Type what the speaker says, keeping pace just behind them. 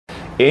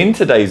In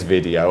today's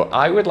video,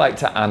 I would like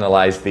to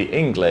analyze the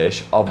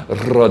English of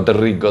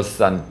Rodrigo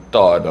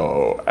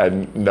Santoro.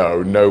 And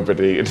no,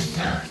 nobody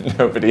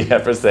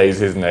ever says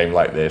his name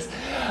like this.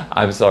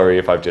 I'm sorry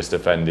if I've just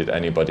offended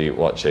anybody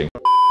watching.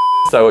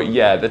 So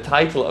yeah, the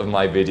title of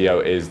my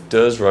video is,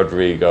 does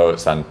Rodrigo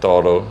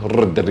Santoro,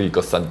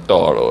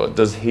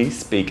 does he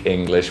speak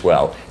English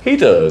well? He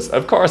does,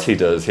 of course he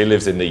does. He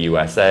lives in the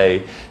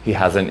USA, he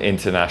has an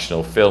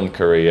international film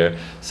career.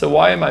 So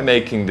why am I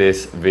making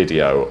this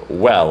video?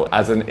 Well,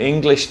 as an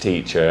English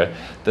teacher,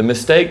 the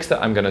mistakes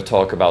that I'm going to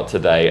talk about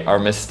today are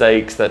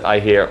mistakes that I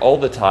hear all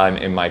the time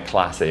in my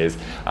classes.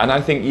 And I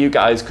think you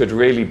guys could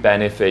really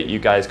benefit, you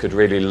guys could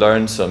really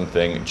learn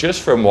something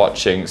just from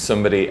watching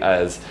somebody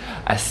as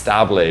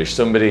established,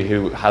 somebody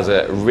who has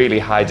a really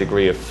high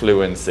degree of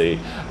fluency,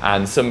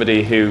 and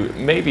somebody who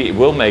maybe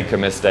will make a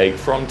mistake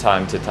from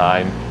time to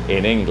time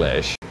in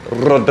English.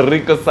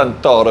 Rodrigo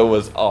Santoro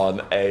was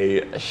on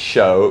a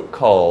show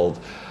called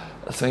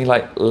something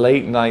like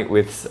Late Night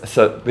with,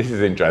 so this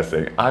is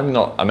interesting, I'm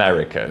not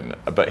American,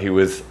 but he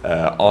was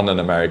on an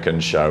American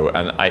show,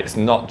 and it's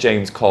not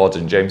James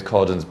Corden, James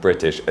Corden's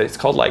British, it's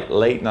called like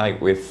Late Night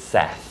with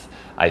Seth,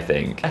 I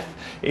think.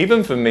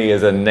 Even for me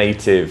as a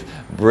native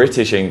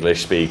British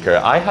English speaker,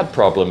 I had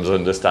problems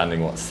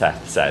understanding what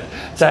Seth said.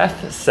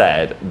 Seth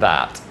said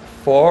that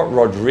for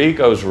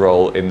Rodrigo's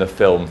role in the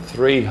film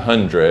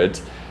 300,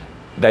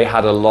 they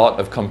had a lot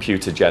of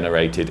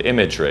computer-generated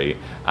imagery.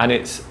 And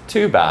it's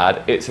too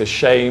bad, it's a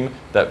shame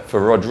that for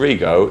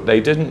Rodrigo, they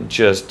didn't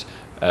just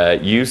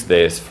use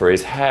this for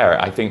his hair.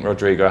 I think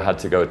Rodrigo had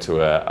to go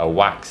to a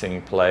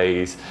waxing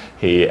place.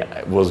 He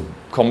was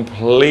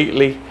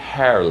completely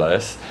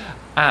hairless,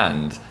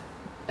 and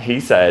he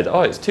said,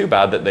 oh, it's too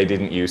bad that they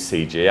didn't use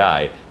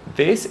CGI.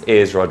 This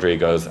is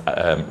Rodrigo's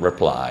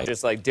reply.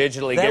 Just like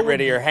digitally get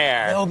rid of your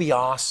hair. That would be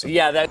awesome.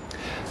 Yeah,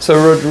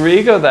 So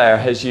Rodrigo there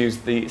has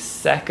used the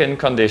second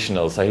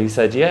conditional. So he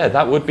said, yeah,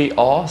 that would be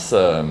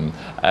awesome.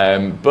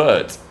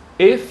 But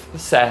if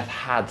Seth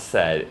had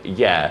said,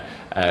 yeah,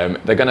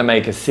 they're going to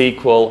make a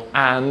sequel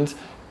and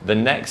the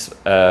next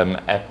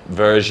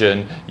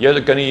version, you're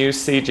going to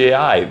use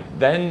CGI,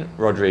 then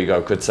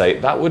Rodrigo could say,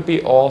 that would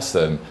be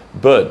awesome.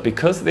 But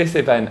because this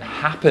event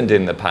happened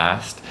in the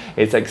past,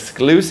 it's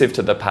exclusive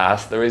to the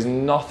past, there is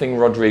nothing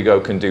Rodrigo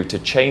can do to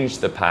change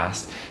the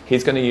past.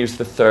 He's going to use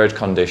the third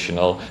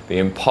conditional, the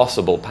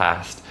impossible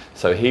past.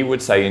 So he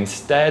would say,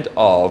 instead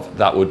of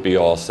that would be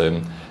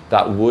awesome,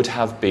 that would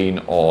have been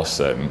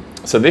awesome.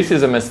 So this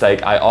is a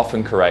mistake I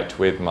often correct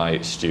with my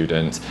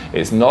students.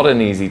 It's not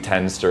an easy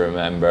tense to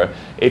remember.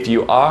 If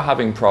you are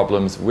having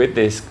problems with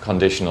this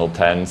conditional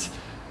tense,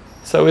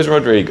 so is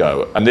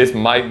Rodrigo. And this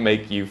might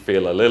make you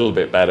feel a little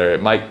bit better.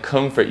 It might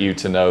comfort you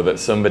to know that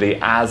somebody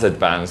as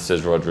advanced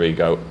as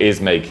Rodrigo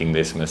is making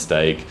this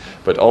mistake.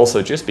 But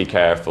also just be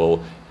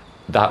careful,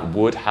 that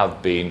would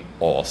have been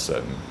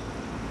awesome.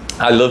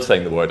 I love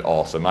saying the word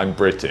awesome. I'm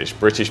British.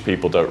 British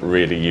people don't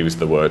really use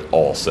the word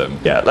awesome.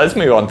 Yeah, let's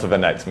move on to the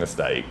next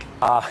mistake.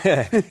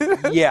 Yeah,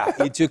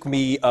 it took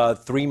me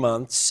 3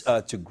 months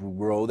to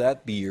grow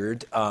that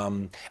beard.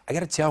 I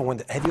gotta tell,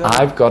 have you ever...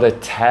 I've gotta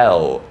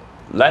tell.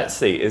 Let's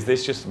see, is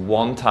this just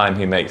one time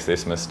he makes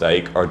this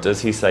mistake, or does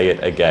he say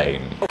it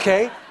again?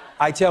 Okay.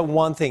 I tell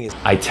one thing is...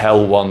 I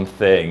tell one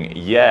thing,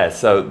 yeah.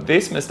 So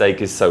this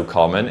mistake is so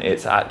common,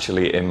 it's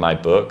actually in my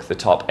book, The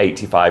Top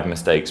 85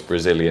 Mistakes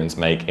Brazilians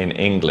Make in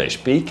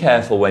English. Be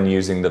careful when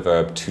using the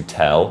verb to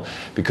tell,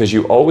 because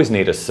you always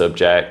need a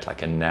subject,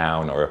 like a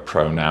noun or a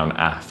pronoun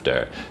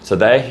after. So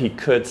there he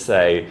could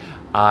say,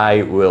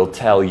 I will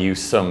tell you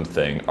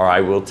something, or I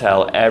will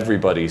tell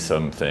everybody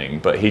something,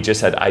 but he just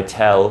said, I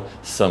tell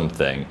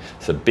something.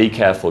 So be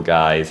careful,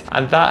 guys.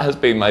 And that has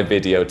been my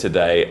video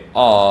today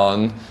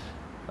on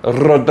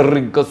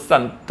Rodrigo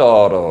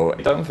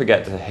Santoro. Don't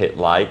forget to hit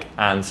like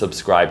and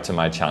subscribe to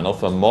my channel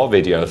for more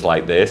videos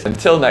like this.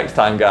 Until next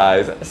time,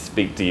 guys,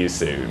 speak to you soon.